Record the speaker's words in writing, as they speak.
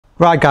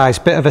Right guys,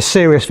 bit of a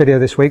serious video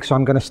this week, so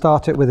I'm going to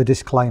start it with a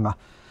disclaimer.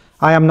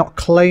 I am not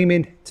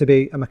claiming to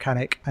be a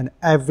mechanic, and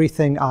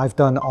everything I've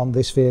done on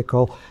this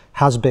vehicle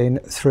has been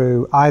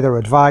through either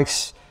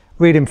advice,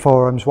 reading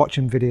forums,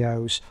 watching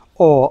videos,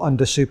 or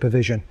under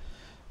supervision.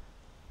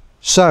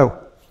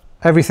 So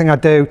everything I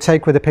do,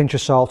 take with a pinch of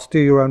salt, do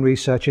your own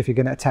research if you're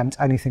going to attempt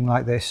anything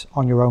like this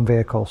on your own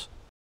vehicles.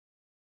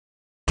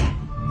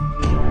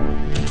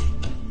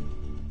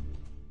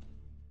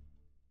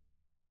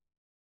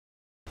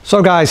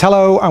 So guys,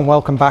 hello and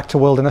welcome back to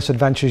Wilderness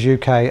Adventures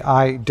UK.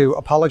 I do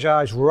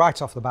apologise right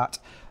off the bat,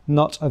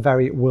 not a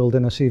very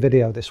wildernessy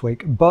video this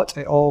week, but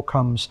it all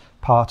comes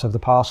part of the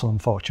parcel,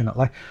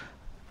 unfortunately.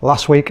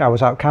 Last week I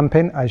was out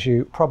camping, as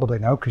you probably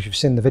know because you've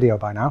seen the video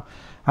by now,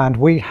 and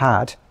we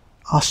had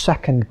our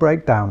second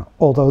breakdown,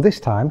 although this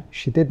time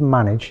she did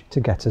manage to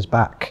get us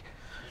back.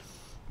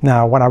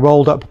 Now when I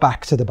rolled up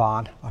back to the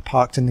barn, I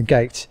parked in the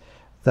gate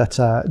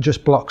that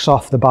just blocks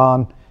off the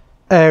barn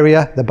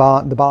area, the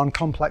barn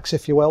complex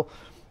if you will,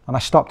 and I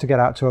stopped to get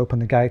out to open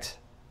the gate.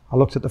 I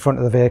looked at the front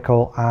of the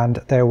vehicle and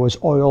there was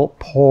oil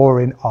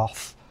pouring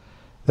off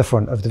the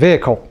front of the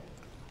vehicle.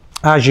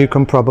 As you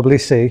can probably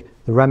see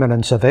the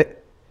remnants of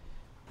it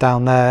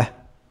down there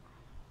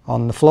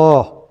on the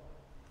floor.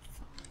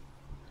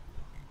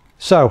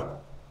 So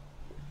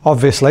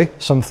obviously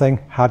something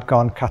had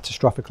gone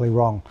catastrophically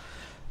wrong.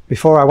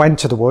 Before I went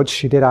to the woods,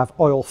 she did have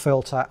oil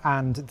filter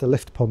and the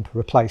lift pump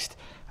replaced,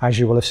 as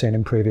you will have seen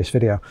in previous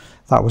video.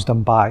 That was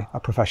done by a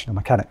professional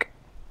mechanic.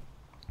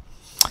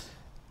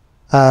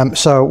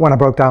 So when I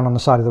broke down on the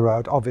side of the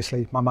road,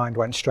 obviously my mind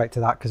went straight to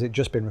that because it'd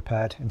just been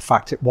repaired. In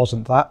fact, it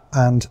wasn't that.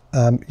 And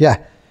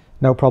yeah,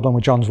 no problem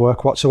with John's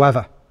work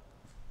whatsoever.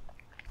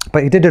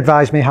 But he did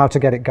advise me how to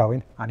get it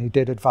going, and he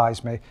did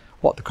advise me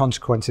what the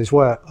consequences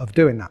were of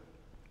doing that.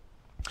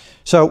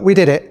 So we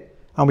did it,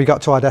 and we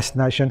got to our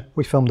destination,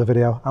 we filmed the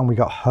video, and we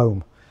got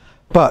home.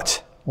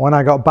 But when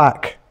I got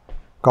back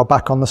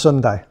on the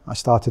Sunday, I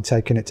started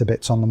taking it to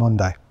bits on the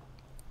Monday.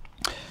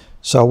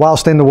 So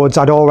whilst in the woods,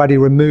 I'd already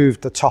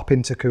removed the top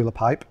intercooler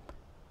pipe.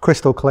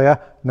 Crystal clear,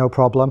 no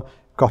problem,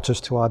 got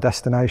us to our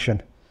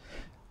destination.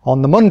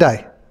 On the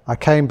Monday, I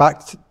came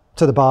back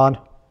to the barn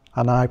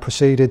and I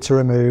proceeded to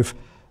remove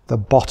the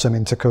bottom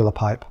intercooler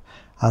pipe.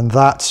 And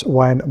that's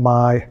when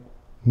my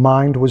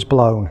mind was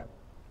blown.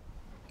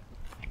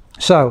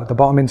 So the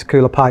bottom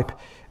intercooler pipe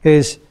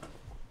is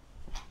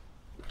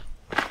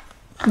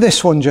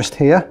this one just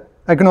here.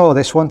 Ignore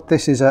this one.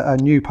 This is a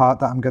new part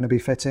that I'm going to be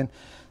fitting.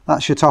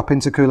 That's your top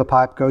intercooler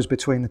pipe, goes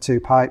between the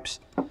two pipes.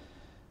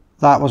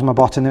 That was my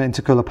bottom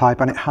intercooler pipe,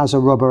 and it has a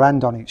rubber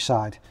end on each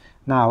side.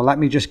 Now let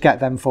me just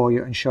get them for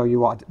you and show you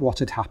what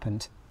had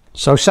happened.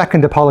 So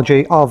second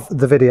apology of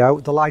the video,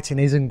 the lighting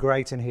isn't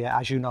great in here,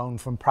 as you know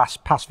from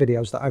past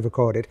videos that I've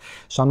recorded,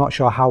 so I'm not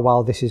sure how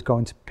well this is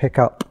going to pick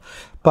up,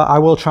 but I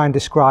will try and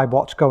describe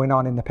what's going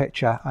on in the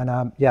picture,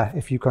 and yeah,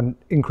 if you can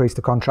increase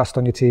the contrast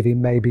on your TV,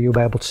 maybe you'll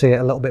be able to see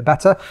it a little bit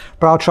better,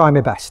 but I'll try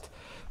my best.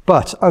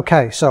 But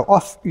okay, so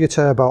off your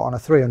turbo on a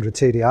 300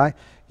 TDI,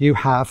 you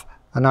have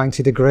a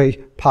 90-degree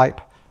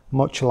pipe,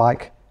 much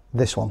like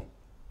this one.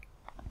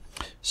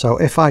 So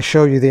if I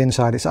show you the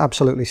inside, it's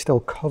absolutely still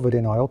covered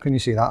in oil. Can you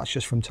see that? That's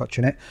just from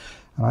touching it.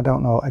 And I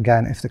don't know,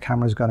 again, if the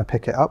camera's going to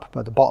pick it up,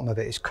 but the bottom of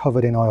it is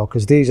covered in oil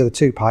because these are the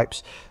two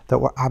pipes that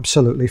were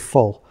absolutely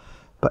full.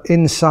 But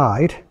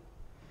inside,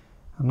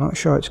 I'm not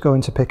sure it's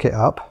going to pick it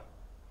up.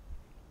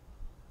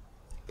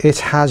 It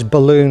has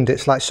ballooned.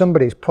 It's like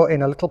somebody's put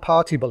in a little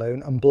party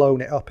balloon and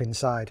blown it up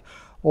inside.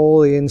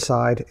 All the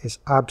inside is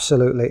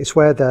absolutely, it's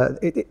where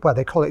well,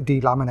 they call it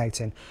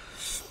delaminating.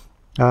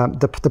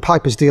 The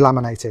pipe is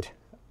delaminated.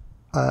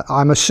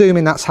 I'm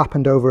assuming that's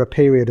happened over a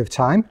period of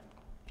time,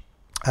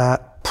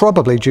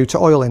 probably due to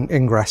oil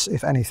ingress,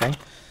 if anything.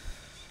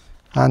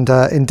 And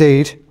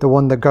indeed, the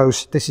one that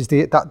goes, this is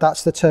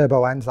that's the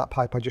turbo end, that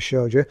pipe I just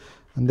showed you,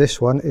 and this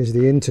one is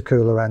the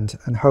intercooler end,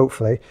 and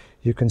hopefully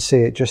you can see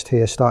it just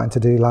here starting to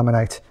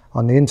delaminate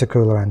on the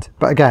intercooler end.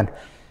 But again,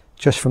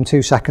 just from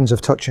 2 seconds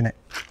of touching it.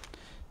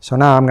 So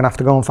now I'm going to have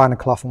to go and find a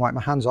cloth and wipe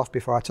my hands off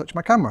before I touch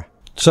my camera.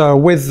 So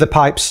with the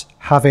pipes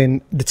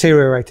having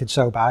deteriorated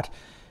so bad,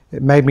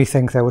 it made me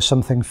think there was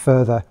something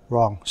further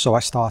wrong. So I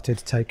started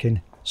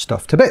taking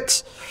stuff to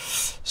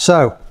bits.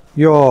 So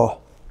your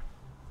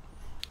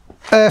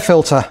air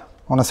filter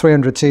on a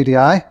 300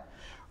 TDI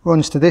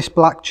runs to this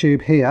black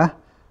tube here,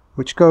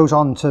 which goes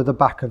on to the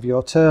back of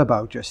your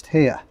turbo just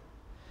here.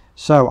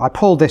 So I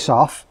pulled this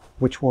off,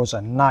 which was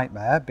a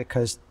nightmare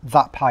because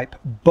that pipe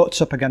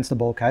butts up against the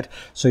bulkhead,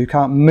 so you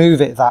can't move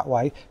it that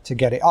way to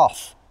get it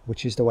off,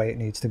 which is the way it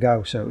needs to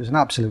go. So it was an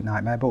absolute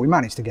nightmare, but we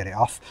managed to get it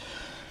off.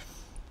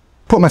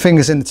 Put my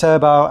fingers in the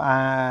turbo,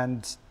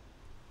 and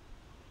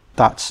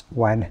that's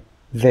when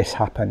this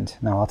happened.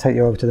 Now I'll take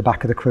you over to the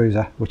back of the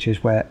cruiser, which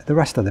is where the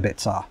rest of the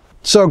bits are.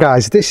 So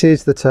guys, this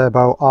is the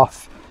turbo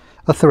off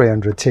a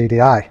 300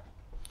 TDI.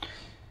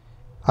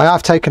 I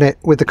have taken it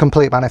with the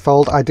complete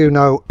manifold. I do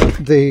know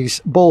these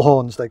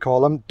bullhorns, they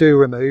call them, do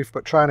remove,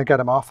 but trying to get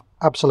them off,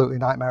 absolutely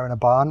nightmare in a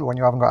barn when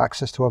you haven't got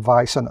access to a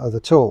vise and other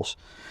tools.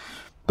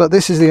 But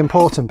this is the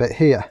important bit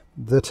here,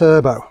 the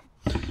turbo.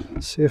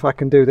 See if I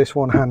can do this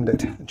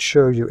one-handed and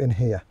show you in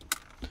here.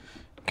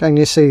 Can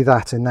you see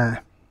that in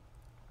there?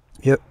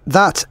 Yep,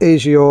 that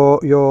is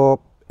your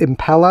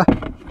impeller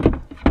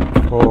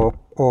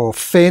or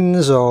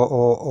fins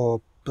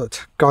or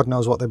but God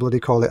knows what they bloody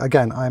call it.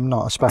 Again, I'm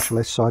not a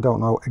specialist, so I don't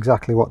know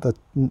exactly what the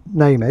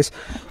name is.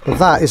 But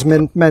that is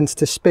meant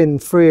to spin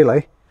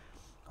freely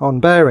on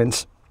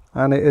bearings,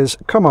 and it has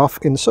come off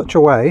in such a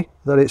way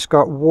that it's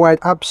got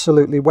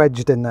absolutely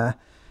wedged in there,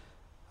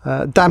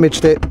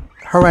 damaged it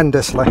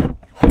horrendously.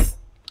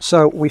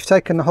 So we've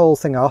taken the whole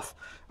thing off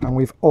and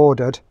we've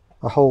ordered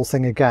the whole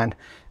thing again.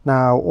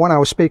 Now, when I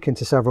was speaking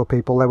to several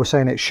people, they were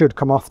saying it should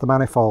come off the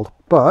manifold,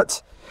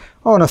 but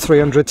on a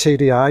 300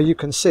 TDI you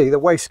can see the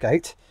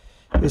wastegate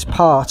is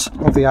part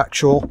of the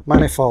actual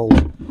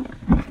manifold.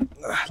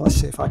 Let's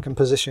see if I can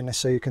position this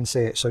so you can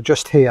see it. So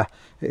just here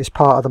it is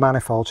part of the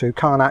manifold, so you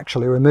can't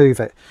actually remove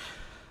it.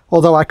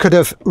 Although I could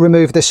have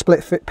removed this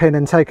split fit pin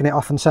and taken it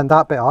off and sent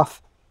that bit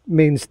off,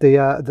 means the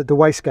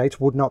wastegate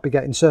would not be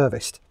getting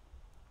serviced,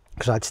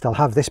 because I'd still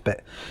have this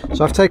bit.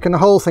 So I've taken the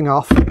whole thing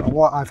off, and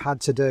what I've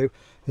had to do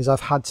is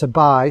I've had to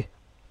buy,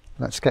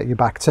 let's get you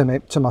back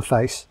to my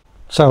face.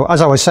 So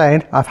as I was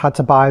saying, I've had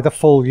to buy the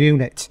full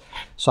unit.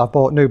 So I've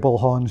bought new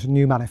bullhorns,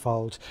 new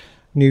manifolds,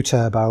 new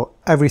turbo,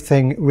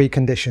 everything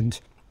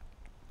reconditioned.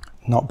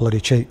 Not bloody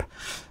cheap.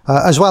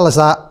 As well as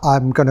that,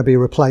 I'm going to be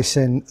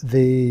replacing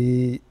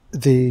the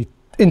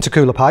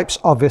intercooler pipes,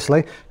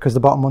 obviously, because the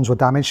bottom ones were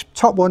damaged.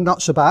 Top one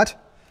not so bad,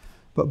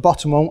 but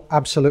bottom one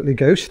absolutely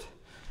goosed.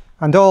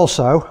 And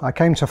also I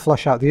came to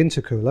flush out the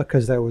intercooler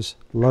because there was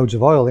loads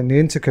of oil in the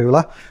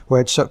intercooler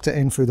where it sucked it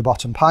in through the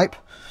bottom pipe.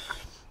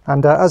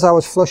 And as I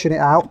was flushing it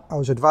out, I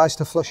was advised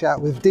to flush it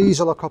out with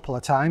diesel a couple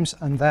of times,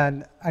 and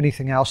then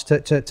anything else to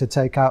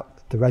take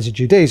out the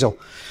residue diesel.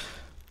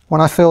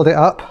 When I filled it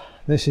up,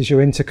 this is your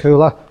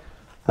intercooler,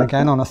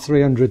 again on a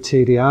 300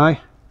 TDI.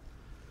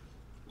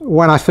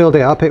 When I filled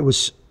it up, it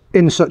was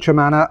in such a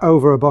manner,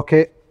 over a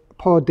bucket,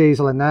 poured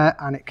diesel in there,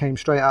 and it came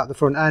straight out the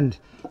front end.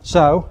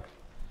 So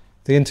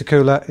the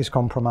intercooler is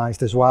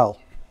compromised as well.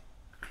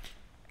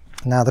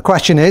 Now the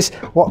question is,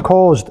 what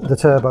caused the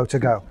turbo to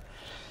go?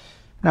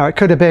 Now it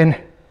could have been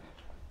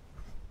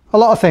a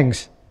lot of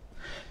things.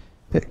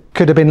 It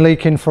could have been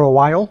leaking for a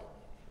while,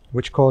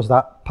 which caused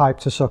that pipe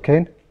to suck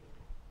in,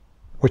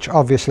 which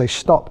obviously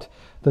stopped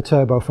the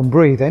turbo from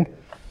breathing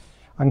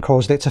and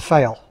caused it to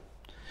fail.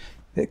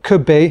 It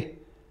could be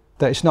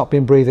that it's not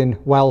been breathing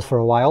well for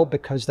a while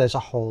because there's a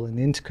hole in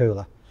the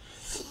intercooler.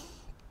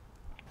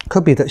 It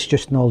could be that it's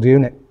just an old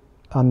unit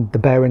and the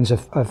bearings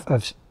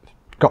have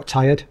got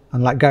tired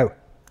and let go.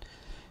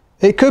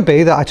 It could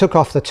be that I took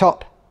off the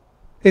top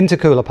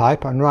intercooler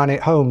pipe and ran it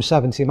home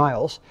 70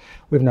 miles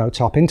with no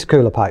top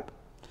intercooler pipe,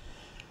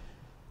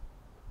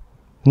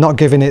 not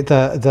giving it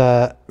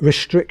the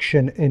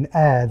restriction in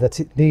air that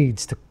it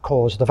needs to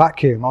cause the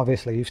vacuum.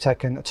 Obviously you've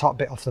taken the top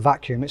bit off the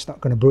vacuum, it's not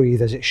going to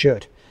breathe as it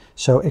should.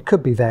 So it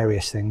could be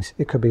various things,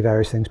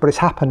 but it's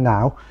happened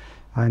now,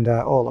 and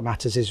all that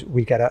matters is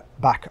we get it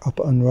back up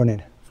and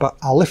running. But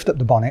I'll lift up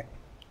the bonnet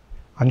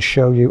and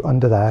show you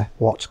under there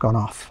what's gone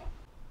off.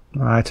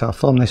 Right, I'll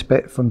film this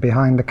bit from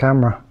behind the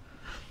camera.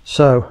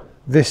 So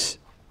this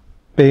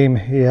beam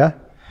here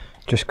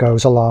just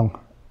goes along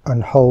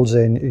and holds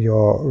in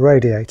your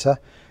radiator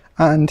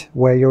and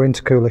where your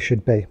intercooler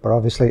should be, but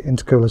obviously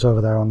intercooler's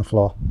over there on the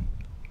floor.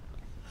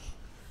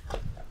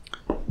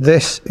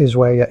 This is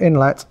where your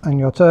inlet and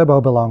your turbo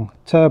belong.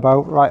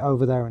 Turbo right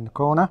over there in the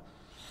corner,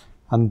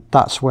 and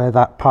that's where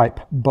that pipe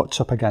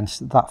butts up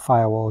against that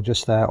firewall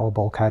just there, or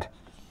bulkhead.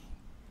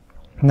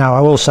 Now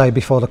I will say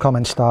before the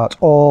comments start,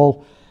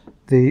 all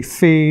the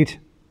feed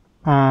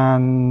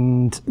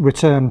and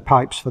return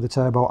pipes for the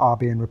turbo are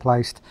being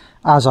replaced,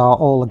 as are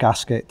all the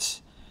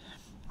gaskets,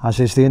 as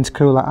is the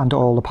intercooler and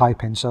all the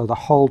piping. So the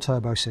whole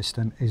turbo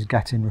system is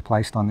getting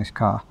replaced on this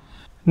car.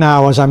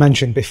 Now, as I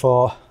mentioned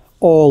before,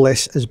 all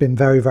this has been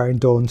very, very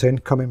daunting,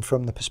 coming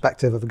from the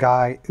perspective of a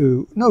guy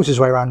who knows his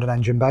way around an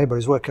engine bay but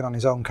is working on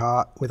his own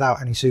car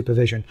without any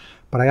supervision.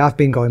 But I have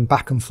been going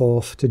back and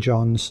forth to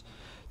John's,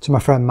 to my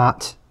friend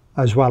Matt,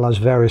 as well as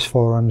various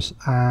forums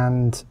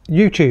and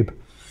YouTube.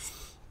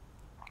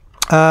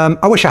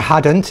 I wish I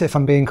hadn't, if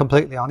I'm being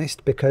completely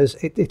honest, because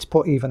it's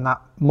put even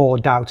that more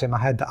doubt in my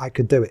head that I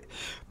could do it.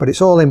 But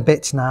it's all in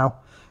bits now,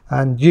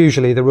 and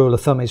usually the rule of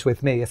thumb is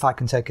with me, if I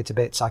can take it to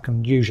bits, I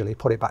can usually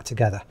put it back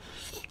together.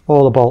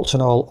 All the bolts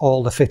and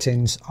all the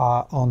fittings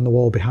are on the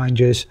wall behind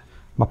you.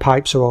 My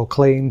pipes are all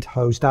cleaned,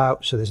 hosed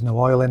out, so there's no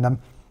oil in them.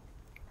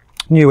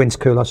 New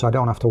intercooler, so I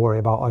don't have to worry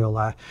about oil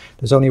there.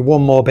 There's only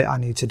one more bit I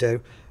need to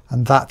do,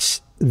 and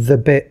that's the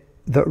bit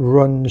that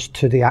runs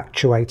to the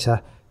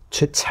actuator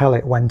to tell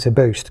it when to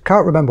boost.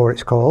 Can't remember what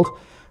it's called,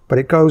 but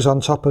it goes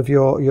on top of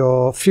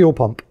your fuel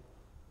pump,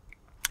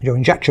 your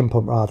injection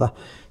pump rather.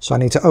 So I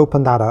need to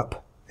open that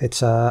up.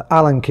 It's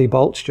Allen key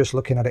bolts, just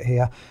looking at it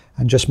here,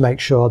 and just make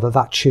sure that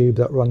that tube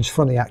that runs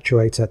from the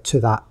actuator to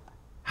that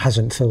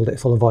hasn't filled it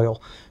full of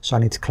oil. So I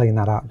need to clean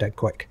that out dead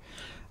quick.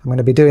 I'm going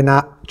to be doing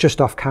that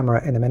just off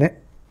camera in a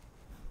minute.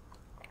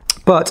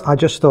 But I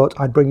just thought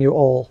I'd bring you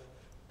all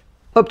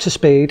up to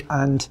speed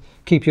and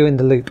keep you in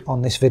the loop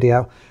on this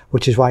video,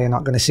 which is why you're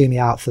not going to see me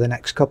out for the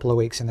next couple of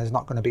weeks, and there's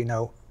not going to be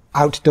no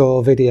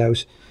outdoor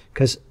videos,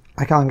 because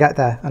I can't get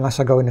there unless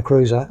I go in the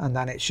cruiser, and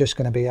then it's just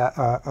going to be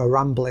a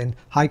rambling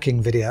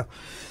hiking video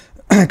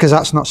because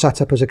that's not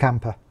set up as a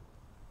camper.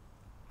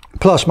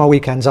 Plus my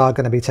weekends are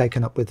going to be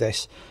taken up with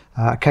this.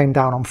 I came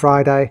down on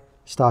Friday,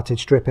 started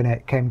stripping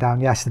it, came down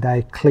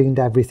yesterday, cleaned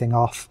everything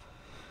off.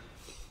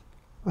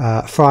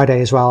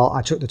 Friday as well,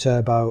 I took the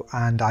turbo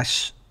and I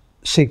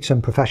seeked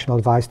some professional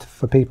advice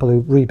for people who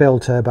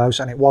rebuild turbos,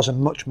 and it wasn't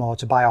much more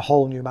to buy a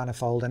whole new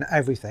manifold and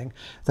everything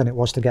than it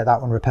was to get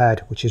that one repaired,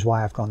 which is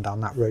why I've gone down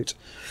that route.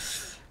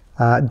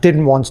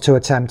 Didn't want to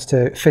attempt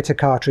to fit a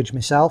cartridge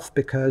myself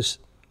because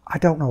I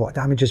don't know what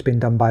damage has been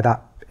done by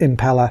that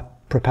impeller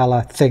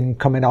propeller thing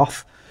coming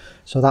off,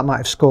 so that might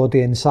have scored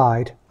the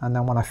inside, and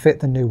then when I fit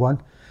the new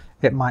one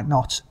it might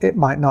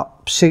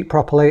not seat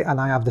properly, and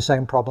I have the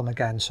same problem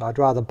again. So I'd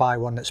rather buy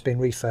one that's been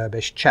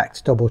refurbished,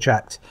 checked, double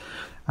checked,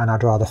 and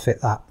I'd rather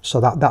fit that. So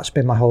that's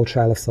been my whole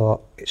trail of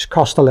thought. It's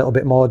cost a little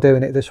bit more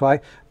doing it this way,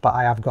 but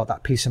I have got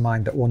that peace of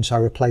mind that once I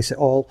replace it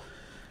all,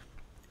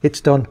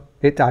 it's done.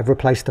 I've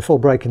replaced the full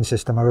braking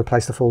system, I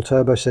replaced the full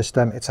turbo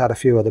system, it's had a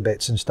few other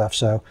bits and stuff,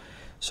 so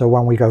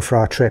when we go for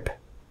our trip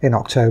in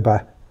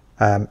October,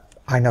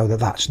 I know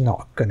that that's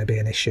not going to be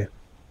an issue.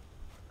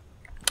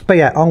 But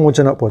yeah, onwards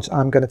and upwards.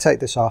 I'm going to take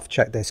this off,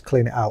 check this,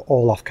 clean it out,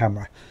 all off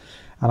camera.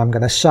 And I'm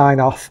going to sign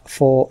off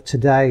for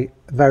today.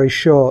 Very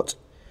short,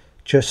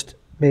 just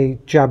me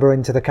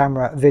jabbering to the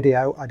camera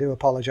video. I do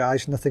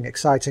apologise, nothing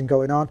exciting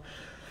going on.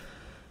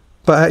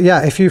 But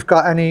yeah, if you've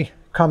got any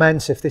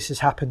comments, if this has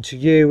happened to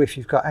you, if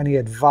you've got any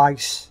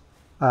advice,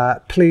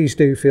 please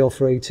do feel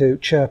free to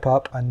chirp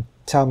up and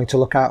tell me to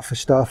look out for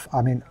stuff.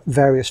 I mean,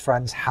 various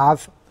friends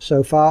have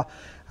so far,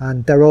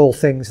 and they're all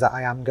things that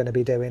I am going to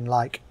be doing,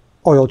 like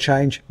oil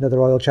change, another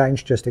oil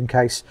change, just in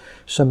case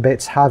some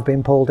bits have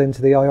been pulled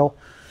into the oil.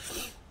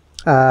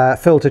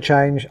 Filter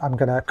change, I'm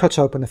going to cut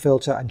open the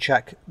filter and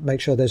check, make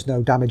sure there's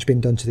no damage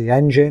been done to the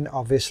engine,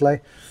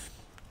 obviously,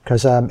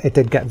 because it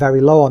did get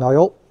very low on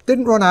oil.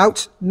 Didn't run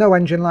out, no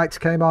engine lights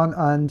came on,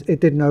 and it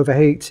didn't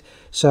overheat,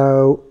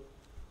 so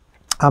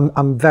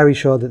I'm very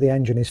sure that the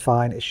engine is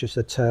fine. It's just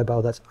the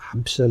turbo that's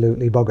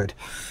absolutely buggered.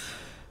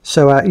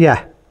 So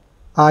yeah,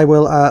 I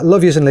will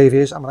love yous and leave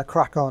yous. I'm going to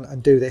crack on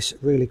and do this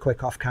really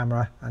quick off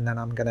camera, and then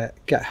I'm going to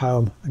get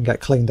home and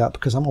get cleaned up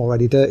because I'm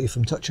already dirty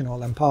from touching all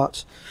them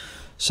parts.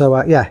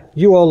 So yeah,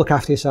 you all look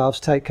after yourselves,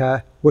 take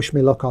care, wish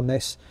me luck on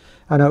this,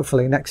 and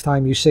hopefully next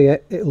time you see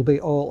it, it'll be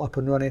all up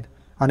and running,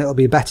 and it'll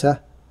be better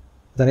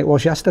than it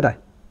was yesterday.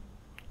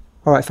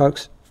 All right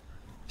folks,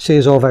 see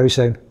you all very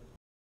soon.